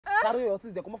carry your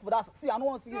things, they come up for that. See, I don't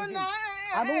want to see you again.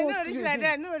 I don't want to see you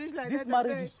again. This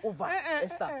marriage is over,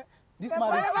 Esther. This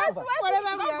marriage is over.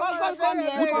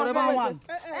 Whatever one.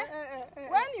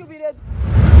 When you be ready.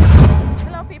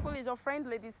 Hello people, it's your friend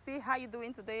Lady C. How you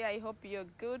doing today? I hope you're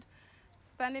good.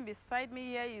 Standing beside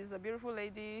me here is a beautiful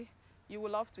lady you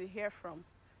will love to hear from.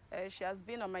 She has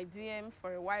been on my DM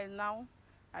for a while now.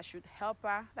 I should help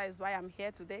her. That is why I'm here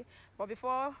today. But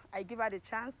before I give her the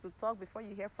chance to talk, before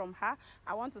you hear from her,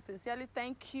 I want to sincerely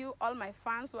thank you, all my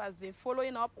fans who has been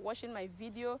following up, watching my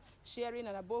video, sharing,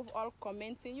 and above all,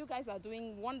 commenting. You guys are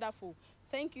doing wonderful.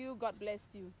 Thank you. God bless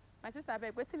you. My sister, I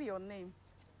beg, what's your name?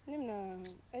 Name na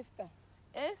Esther.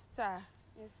 Esther.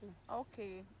 Yes, ma'am.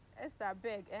 Okay. Esther,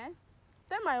 beg, eh?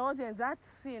 Tell my audience that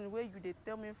thing where you they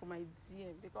tell me for my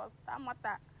DM, because that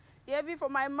matter heavy for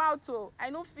my mouth. Oh, I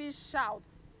no feel shout.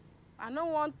 I no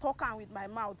want talking with my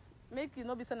mouth. Make you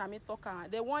no be saying I me talking.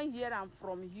 They want hear am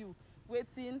from you.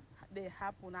 Waiting they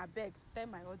happen. I beg, tell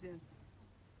my audience.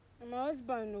 My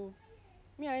husband, no.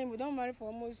 Me and him, we don't marry for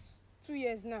almost 2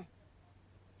 years now.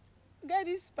 Get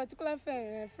this particular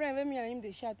friend where me and him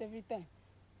they shout every time.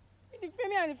 If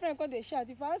me and the friend call they shout,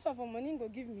 if I ask for money, he go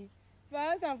give me. If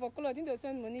I ask him for clothes, he go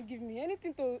send money, give me.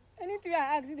 Anything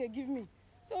I ask, they give me.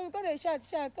 So we call they shout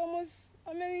almost.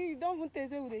 I mean, you don't even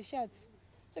taste it with the shout.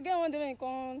 So get one day when he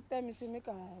come tell me say make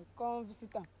I come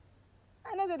visit him.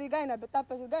 I know that the guy is a better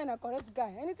person, the guy is a correct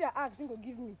guy. Anything I ask, he go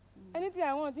give me. Anything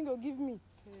I want, he go give me.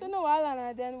 So no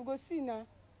wahala, then we go see now.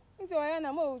 He say, "Oh,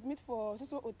 now we meet for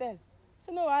so hotel."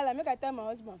 So no wahala, make I tell my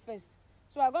husband first.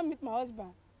 So I go meet my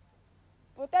husband.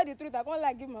 To tell the truth, I can't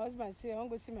like give my husband say I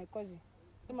want to go see my cousin.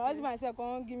 So my husband say I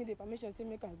can't give me the permission, say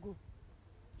make I go.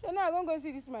 So now I go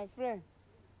see this my friend.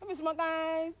 Maybe some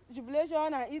kind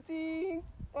jubilation and eating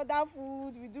other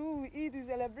food. We eat, we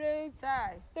celebrate.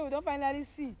 Chai. So we don't finally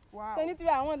see. Wow. So anything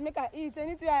I want, make I eat.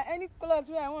 Any clothes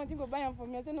where I want, you go buy them for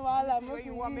me. So no wahala, Where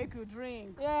you want make you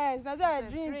drink. Yes, that's why I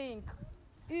drink.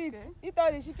 Eat. Okay. Eat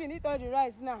all the chicken, eat all the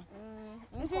rice now.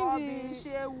 All of them.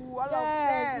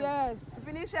 Yes.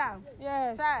 Finish am.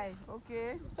 Yes. Chai.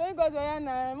 Okay. So he goes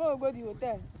now, mo go the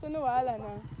hotel. So no wahala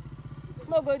now.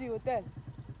 Mo go the hotel.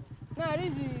 Now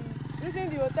reaching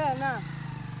the hotel now.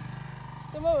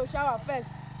 So mo go shower first.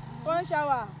 One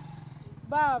shower,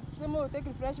 bath. So mo take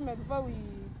refreshment before we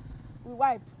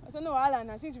wipe. So no wahala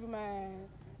now. Since you be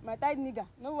my tight nigga,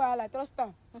 no wahala, trust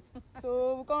am.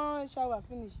 So we come shower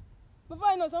finish. Before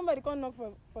I know, somebody come knock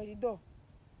for the door.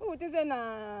 We would think say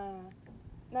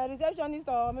na receptionist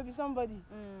or maybe somebody.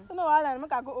 So no wahala,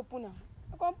 make I go open am.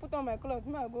 I come put on my clothes,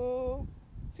 make I go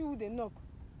see who they knock.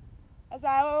 As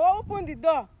I open the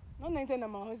door, no know say na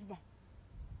my husband.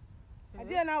 I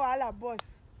didn't know wahala boss.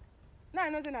 Now I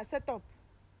know say na set up.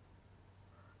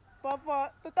 But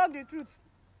to talk the truth,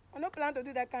 I no plan to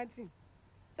do that kind of thing.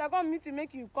 So I come meet you,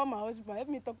 make you call my husband, help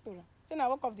me talk to her. Say na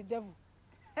work of the devil.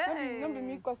 Hey. No be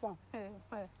me cause am.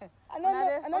 I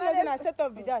Another- know say na set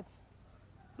up be that.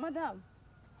 Madam.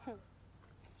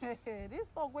 This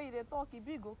talk where they talk, it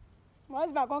big. My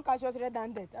husband come catch us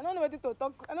red-handed. I don't know wetin to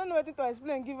talk. I don't know wetin to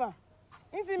explain give am.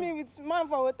 He see me with man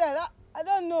for hotel. I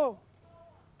don't know.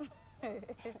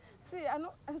 See, I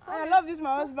know. I love this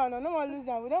my husband. I no wan lose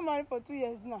am. We don marry for 2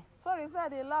 years now. Sorry, sir,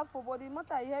 they laugh for, but the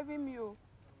matter is heavy me. Oh.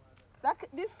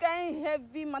 This kind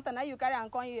heavy matter now you carry and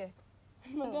come here.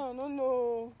 Madam, I don't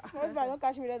know. My husband don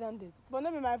catch me red-handed. But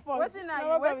no be my fault. Wetin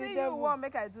you want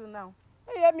make I do now?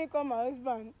 He help me call my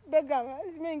husband. Beg am. At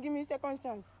least make him give me second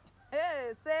chance.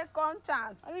 Hey, second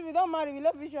chance. At least we don marry, we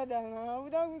love each other now.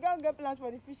 We can't get plans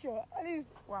for the future. At least.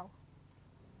 Wow.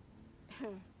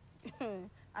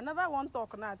 I never want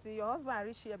talk now till your husband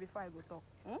reach here before I go talk.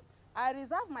 I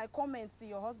reserve my comments till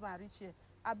your husband reach here.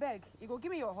 I beg, you go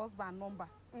give me your husband number.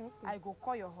 Okay. I go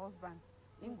call your husband.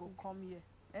 Him go come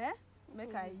here.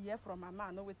 Make I hear from my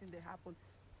man, know wetin dey happen.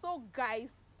 So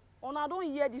guys, una don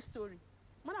hear this story.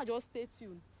 Man, just stay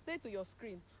tuned. Stay to your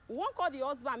screen. We won't call the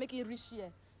husband, make him reach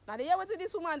here. Now they hear wetin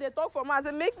this woman they talk for me.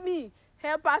 Say make me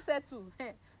help her settle.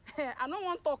 I don't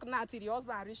want talk now till the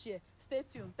husband reach here. Stay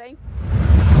tuned. Thank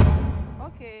you.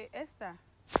 Okay, Esther.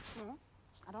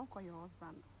 I don't call your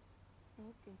husband.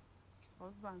 Okay.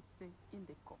 Husband say in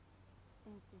the call.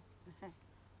 Okay.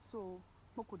 So,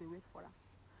 who could they wait for her?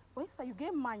 But Esther, you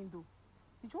get mind though.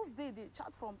 You just they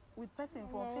chat with person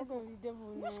from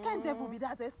Facebook. Which kind devil be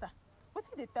that, Esther? What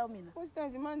did they tell me now? Most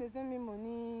times the man they send me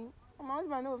money. My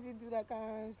husband know if he do that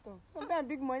kind of stuff. Sometimes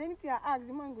big money, anything I ask,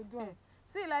 the man go do it.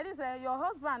 See, like this, your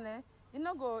husband,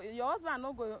 your husband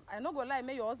no go. I no go lie,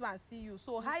 make your husband see you.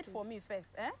 So hide for me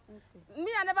first, Okay.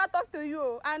 Me, I never talk to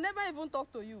you. I never even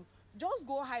talk to you. Just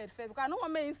go hide first because I no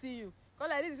want me to see you.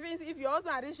 Because like this, if your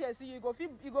husband reach here see you, you go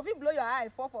feel blow your eye,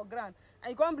 fall for ground.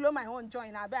 And you can't blow my own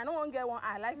joint. I bet I don't want to get one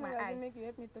eye. I like my eye. Make you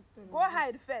help me talk to Go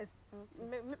hide first.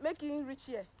 Make him reach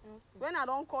here. When I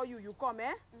don't call you, you come,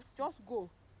 eh? Just go.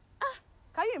 Ah,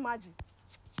 can you imagine?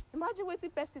 Imagine waiting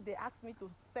person they ask me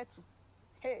to settle.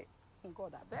 Hey,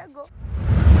 God, I better go.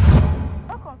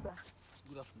 Welcome, sir.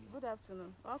 Good afternoon. Good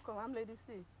afternoon. Welcome. I'm Lady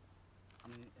C.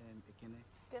 I'm Ekene.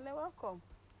 Kene, welcome.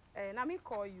 Now me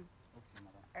call you. Okay,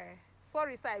 madam.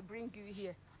 Sorry, sir, I bring you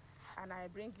here, and I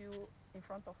bring you in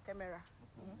front of camera.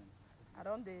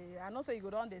 I know so you go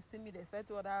down they see me, they say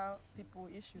to other people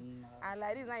issue. And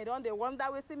like this now you don't they wonder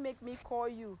what to make me call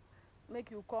you,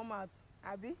 make you come out.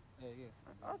 Abi? Yes.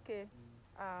 Okay.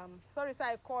 Sorry sir,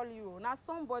 I call you. Now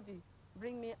somebody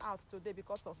bring me out today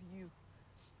because of you.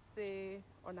 Say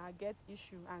on I get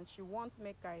issue and she wants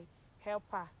make I help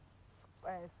her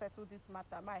settle this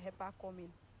matter. My help her come in.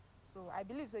 So I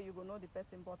believe that you go know the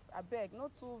person, but I beg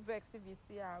not too vex if you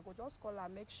see her. I go just call her,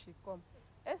 make she come.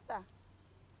 Esther,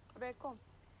 I beg come.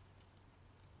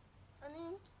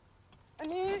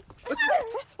 Annie.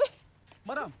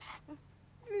 Madam.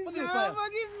 Please, What's in the fire?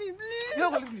 forgive me, please. You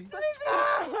don't believe me? Please,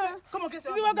 Come on, get it's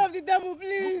the work of the devil,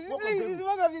 please. Please, it's the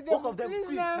work of the devil. Work of devil. Please,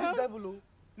 See, now. leave devil.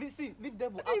 Leave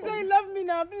devil. Please, say you love me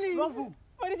now, please. Love who?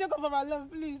 For the sake of our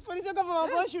love, please. For the sake of our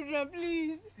born children,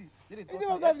 please. See, they It's touch the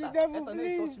me. work of the Esther, devil, they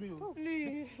please. touch me. Oh.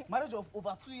 Please. Marriage of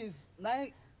over 2 years.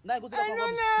 Now go to the I know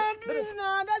now, please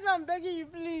now. That's why I'm begging you,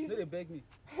 please. They beg me.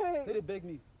 Hey, They beg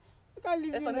me. you can't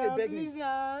leave me Esther, now, beg me. please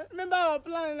now. Remember our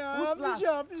plan now. Whose Our plans?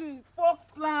 future, please.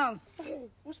 Fuck plans.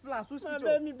 Whose plans? Whose I future?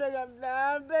 beg me, beg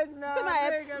now. Beg now. say my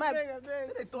beg, help- I beg.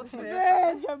 They touch me. Esther.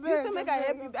 Beg, I You beg. still make I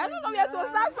help you. I don't know where to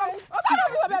start from.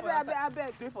 I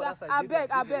beg. Do it for that side.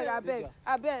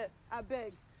 I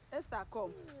beg. Esther,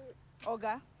 come.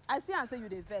 Oga, I see and say you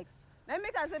dey vex. Let me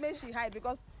can say make she hide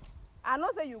because I know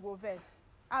say you go vex.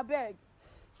 I beg.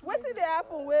 Wetin dey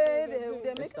happen wey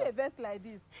they make you dey vex like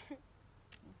this?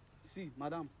 See,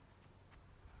 madam.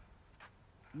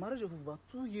 Marriage of over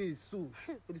 2 years, so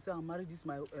maybe say I married this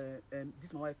my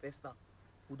wife Esther.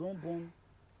 We don't born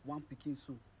one pikin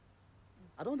so.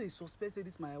 I don't dey suspect say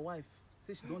this my wife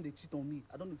say she don't dey cheat on me.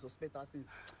 I don't dey suspect her since,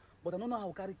 but I don't know how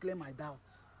to carry clear my doubts.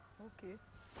 Okay.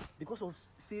 Because of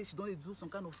say she don't dey do some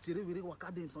kind of chere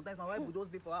waka dem. Sometimes my wife will just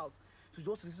stay for house. She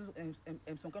just receive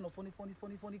some kind of funny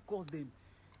calls them.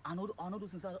 I know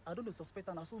those things. I don't dey suspect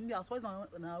her. So me as far as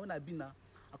when I be now,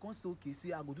 I can't say okay.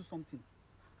 See, I go do something.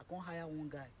 I can't hire one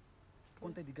guy.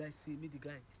 Can't tell the guy say make the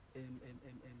guy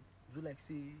do like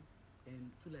say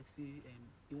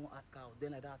he won't ask out.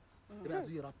 Then like that. Then I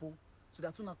do your rapport. So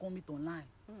that when I come meet online,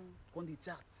 come the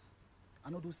chat. I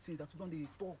know those things. That when they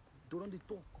talk, they don't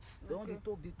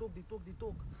talk. They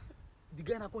talk. The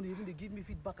guy now can't even they give me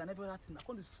feedback and everything. I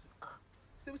can't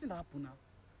say what's that happen now.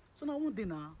 So now one day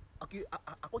now, okay, I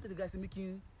can't tell the guy say make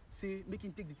him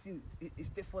take the thing a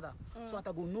step further. So that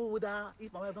I go know whether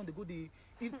if my wife don't go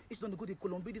if she don't go the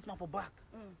Colombia this man for back.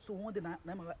 So one day now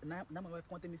my wife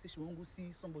come tell me say she won't go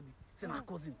see somebody. Say her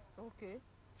cousin. Okay.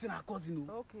 Say her cousin.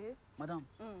 No. Okay. Madam.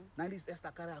 Now this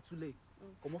Esther carry her too late.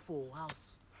 Come up for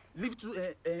house. Leave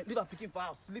her picking for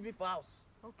house. Sleeping for house.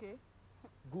 Okay.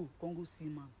 Go see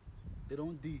man. They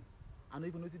don't do. I don't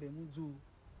even know if they won't do.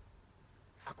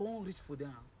 I can't reach for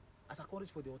them. As I can't reach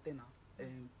for the hotel now.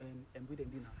 And with them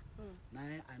dinner. Now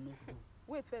I know do.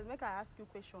 Wait first, make I ask you a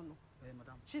question. No?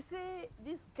 Madam. She say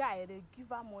this guy they give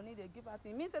her money, they give her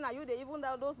thing. Means say now you they even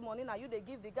those money now you they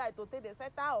give the guy to take the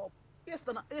set her up. Yes,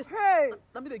 yes. Hey.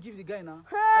 Let me they give the guy now.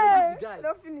 Hey. I give the guy.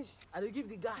 Don't finish. I they give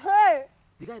the guy. Hey.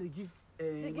 The guy they give.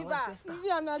 They give my wife her. Esther. See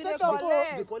and I She set dey up. collect.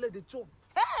 She they collect the chop.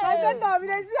 I set up. We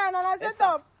dey see and I set Esther.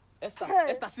 up. Esther, Hey.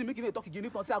 Esther, see making me talk again.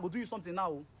 If not say I go do you something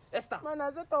now. Esther, Man,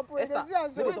 I set up. We dey Esther, see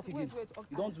and let me so. talk again. Wait. Okay.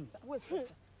 You don't do.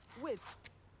 Wait.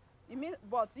 You mean,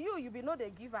 but you be know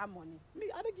they give her money.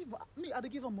 I dey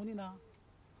give her money now.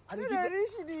 I dey You give dey her.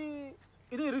 reach the.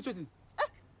 You don't reach wetin?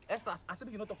 Esther, I said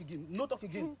make you not talk again. No talk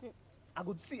again. I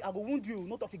go wound you.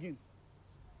 No talk again.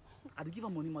 I dey give her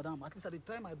money, madam. At least I dey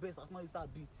try my best as much as I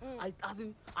be.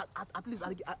 At least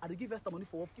I dey give Esther money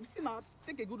for work. You see now,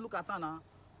 take a good look at her now.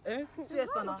 See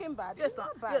Esther now. looking bad. Yes, It's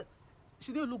not now. bad. Yes.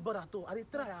 She didn't look bad at all. I dey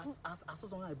try as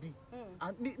someone I be.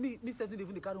 And me certainly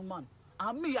even the carry man.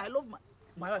 And me, I love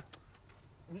my wife.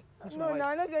 Which my No, wife. no,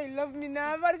 I know say you love me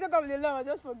now. For the sake of the love,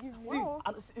 just forgive me.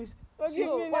 See, see, Forgive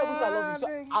me why now, would I love you? So,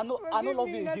 beg. I know Forgive love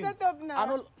me, you now again. set up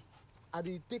now. I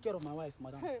dey take care of my wife,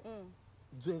 madam.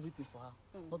 Do everything for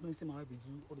her. Not knowing say my wife dey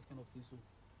do all this kind of things. So,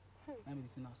 I mean,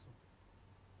 now so.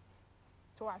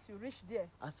 So as you reach there,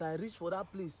 As I reach for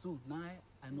that place, so now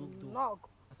I knock door. knock.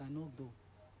 As I knock door,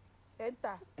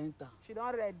 enter. She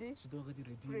don ready. She don already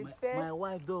ready. Prepare My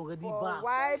wife don already for baff.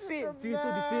 wiping. Things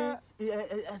so be say,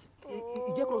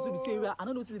 e get close to be say, I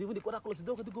don't know say they even dey call that close. She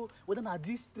don already go whether na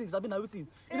these strings, abi na wetin.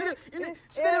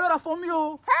 She dey wear am for me,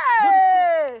 oh.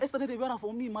 Hey! Esther dey wear am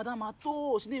for me, madam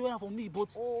Ato. She dey wear am for me, but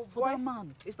for that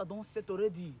man, Esther don set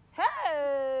already.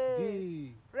 Hey!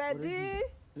 Dey Ready?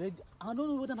 Ready. I don't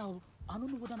know whether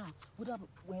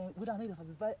I need to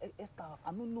satisfy Esther.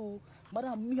 I don't know.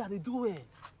 Madam, me I dey do it.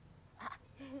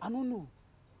 I don't know.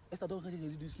 Esther don already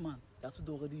ready this man. They are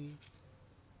too already.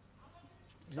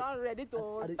 Don ready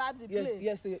to start the play.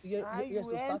 Yes, to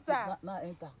start. Now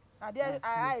enter. And then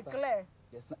I clear.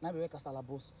 Yes, now be where Casala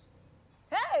boss.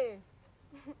 Hey!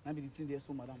 Now be the thing there,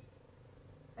 so madam.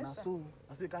 Now so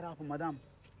you carry happen, madam.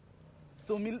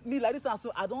 So me like this,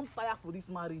 so I don't tire for this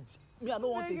marriage. Me I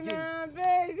don't want again. I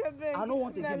beg. I don't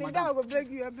want again, madam. I go beg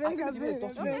you. I beg. Don't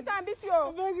make am beat you.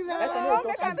 Don't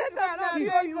make am set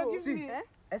you. See,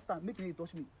 Esther, make you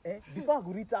touch me. Before I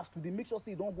go reach house today, make sure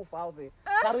say you don't go for house.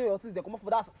 Carry your things, they come up for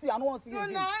that. See, I don't want to see you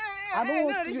again. I don't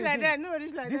want to see you again.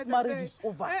 This marriage is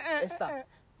over, Esther.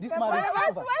 This marriage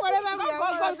is over.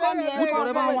 Come here. Which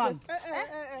forever one?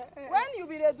 When you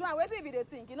be the do and wetin be the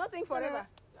think? You no think forever.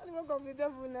 Work of the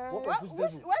devil now. Work of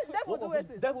which devil? Devil do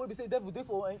wetin? Devil will be say devil dey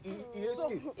for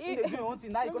EHK. He dey do your own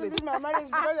thing. Now you call it. My marriage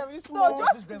because of this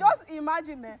So just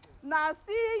imagine, na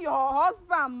see your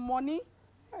husband money.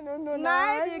 I don't know.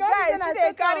 Na the guy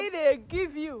they carry they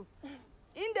give you.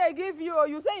 In they give you,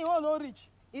 you say you wan no reach.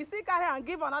 You still carry and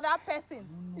give another person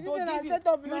to give you.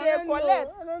 You dey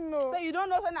collect. I don't know. So you don't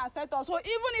know say na set up. So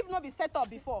even if no be set up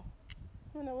before.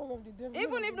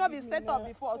 Even if not be set up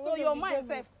before, so your mind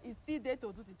self is still there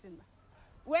to do the thing.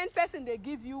 When person they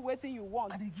give you wetin you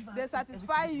want, they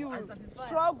satisfy you,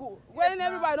 struggle. When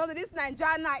everybody knows that this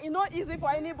Nigeria now, it's not easy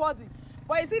for anybody.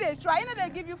 But you see they try, you know they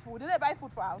give you food, they buy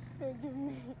food for house. They give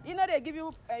me. You know they give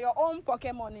you your own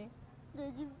pocket money.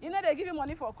 They give. You know they give you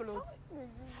money for clothes.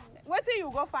 Wetin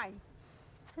you go find?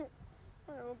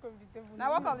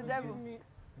 Now work of the devil.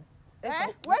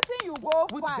 Wetin you go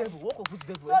find? Which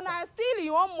devil? So now still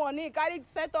you want money, carry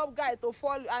set up guy to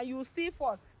fall and you still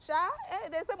fall.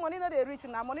 They say money no dey reach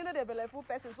now, money no dey belleful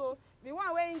person. So the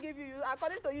one wey give you,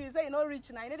 according to you, you say you no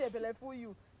reach now, you no dey belleful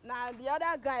you. Now the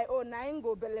other guy, now him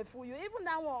go belleful you. Even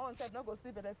that one on self no go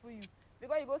still belleful you.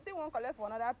 Because you go still want collect for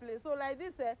another place. So like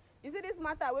this, you see this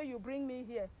matter where you bring me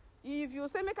here. If you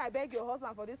say make I beg your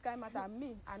husband for this kind of matter,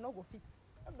 me, I no go fit.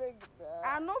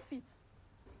 I no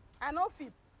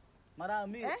fit.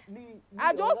 Madam,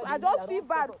 I just feel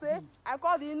bad say I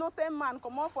call the innocent man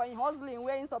come on for him hustling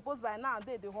where he supposed by now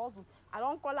they hustle. I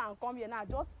don't call and come here now.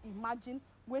 Just imagine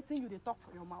waiting you they talk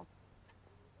for your mouth.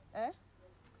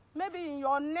 Maybe in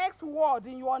your next word,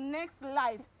 in your next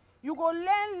life, you go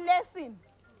learn lesson.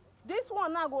 This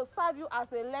one now go serve you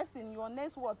as a lesson. Your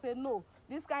next word say no,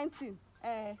 this kind of thing,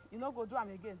 you no go do them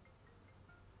again.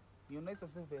 Your next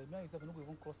yourself, me and yourself, no go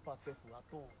even cross path at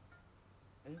all.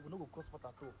 We no go cross path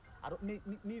at all. I don't me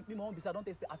my own. I don't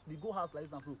say as they go house like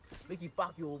this and so make you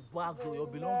pack your bags or your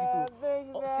belongings. So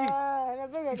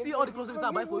you see all the clothes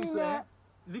I buy for you, so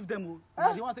leave them.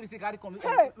 The one say carry come,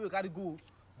 we carry go.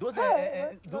 Those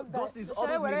things, all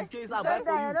those medications I buy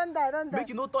for you. Make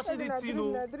you no touch anything,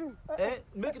 no.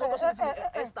 Make you no touch anything,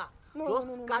 Esther.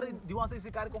 Just carry the one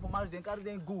say carry come for marriage, then carry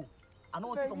them go. I don't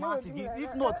want to see for mass again.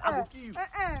 If not, I will kill you.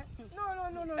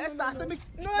 No. Esther, I say make.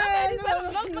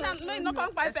 No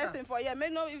come buy person for here.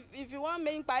 Make no if you want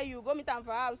me buy you go meet am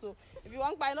for house. So if you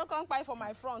want buy, no come buy for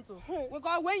my front. So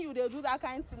because when you they do that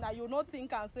kind of thing, that you no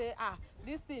think and say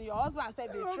this thing your husband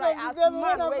said they try as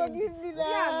man wey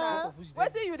now.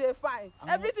 Wetin you dey find?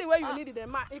 Everything wey you need in the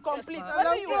man, it complete.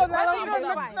 Wetin you dey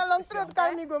find? Long throat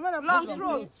carry me go. Long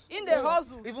throat in the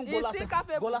hustle. Even He still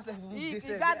capable. He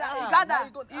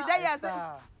gather. He there yes.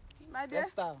 My dear,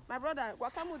 my brother,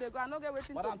 Wakamu they go. I no get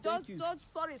waiting to.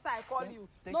 Just sorry, sir, I call you.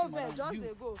 No vex, just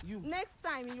they go. Next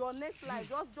time in your next life,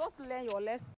 just learn your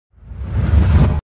lesson.